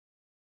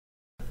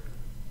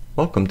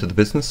Welcome to the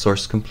Business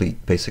Source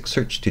Complete Basic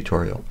Search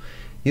tutorial.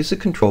 Use the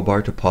control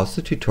bar to pause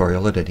the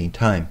tutorial at any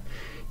time.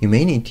 You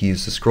may need to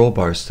use the scroll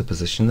bars to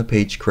position the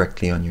page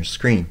correctly on your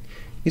screen.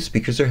 Use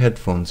speakers or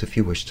headphones if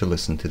you wish to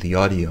listen to the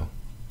audio.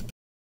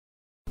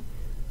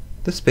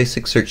 This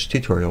basic search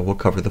tutorial will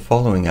cover the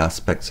following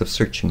aspects of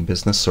searching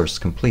Business Source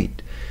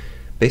Complete: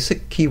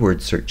 basic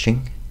keyword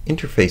searching,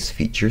 interface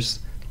features,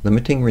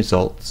 limiting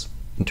results,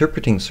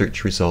 interpreting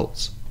search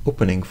results,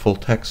 opening full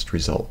text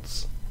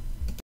results.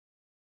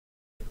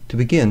 To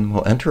begin,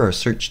 we'll enter our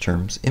search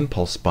terms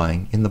impulse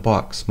buying in the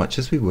box much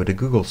as we would a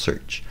Google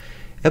search.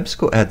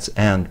 EBSCO adds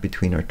 "and"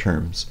 between our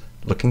terms,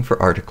 looking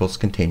for articles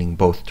containing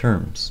both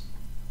terms.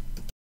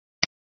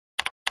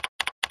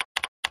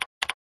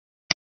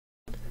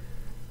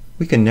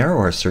 We can narrow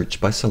our search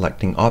by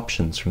selecting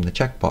options from the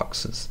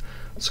checkboxes.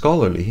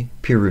 Scholarly,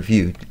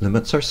 peer-reviewed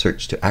limits our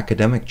search to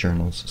academic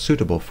journals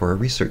suitable for a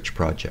research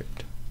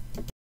project.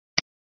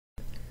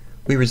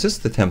 We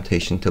resist the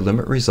temptation to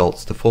limit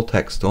results to full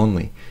text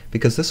only,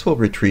 because this will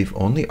retrieve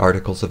only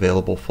articles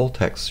available full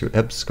text through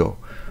EBSCO.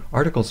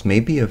 Articles may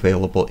be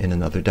available in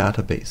another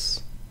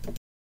database.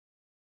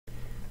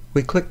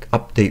 We click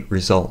Update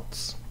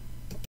Results.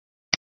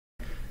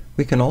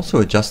 We can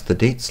also adjust the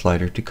date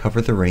slider to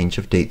cover the range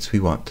of dates we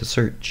want to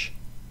search.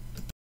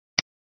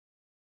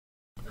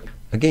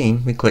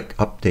 Again, we click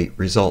Update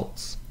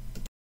Results.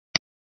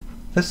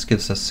 This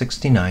gives us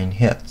 69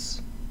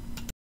 hits.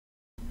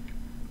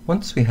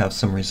 Once we have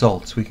some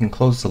results, we can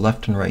close the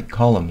left and right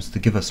columns to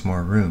give us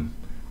more room.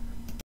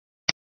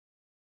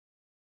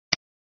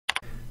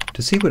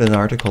 To see what an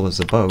article is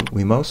about,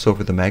 we mouse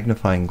over the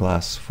magnifying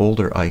glass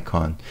folder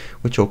icon,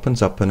 which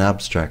opens up an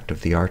abstract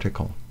of the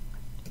article.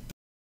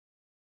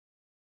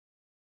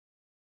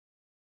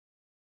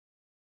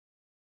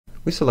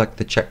 We select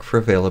the Check for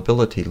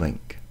Availability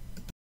link.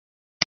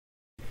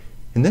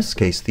 In this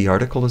case, the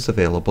article is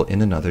available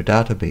in another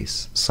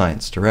database,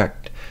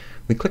 ScienceDirect.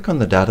 We click on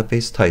the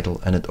database title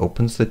and it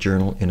opens the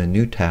journal in a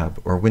new tab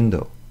or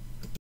window.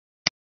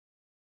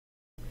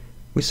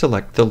 We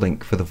select the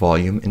link for the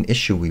volume and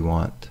issue we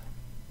want,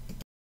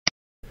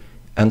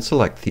 and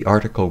select the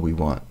article we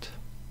want.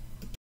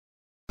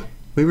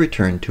 We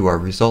return to our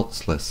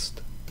results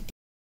list.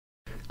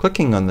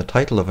 Clicking on the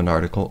title of an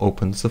article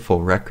opens the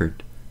full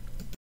record.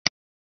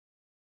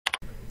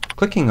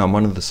 Clicking on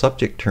one of the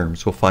subject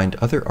terms will find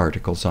other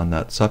articles on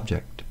that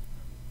subject.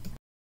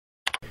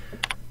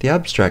 The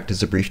abstract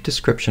is a brief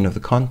description of the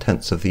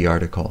contents of the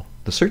article.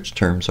 The search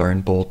terms are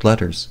in bold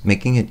letters,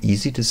 making it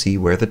easy to see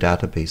where the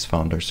database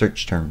found our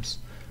search terms.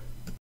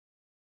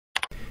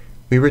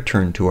 We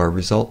return to our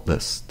result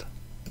list.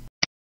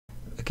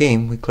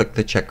 Again, we click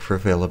the Check for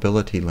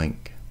Availability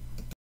link.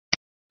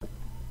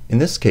 In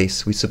this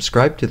case, we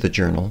subscribe to the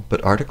journal,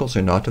 but articles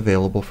are not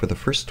available for the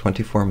first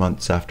 24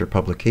 months after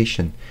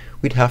publication.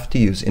 We'd have to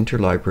use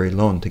interlibrary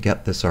loan to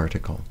get this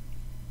article.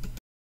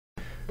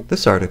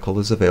 This article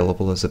is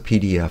available as a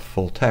PDF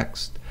full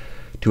text.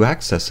 To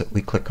access it,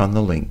 we click on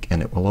the link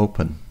and it will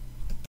open.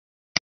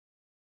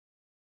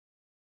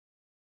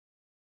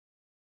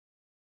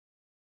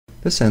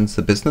 This ends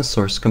the Business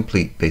Source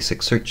Complete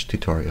Basic Search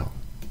tutorial.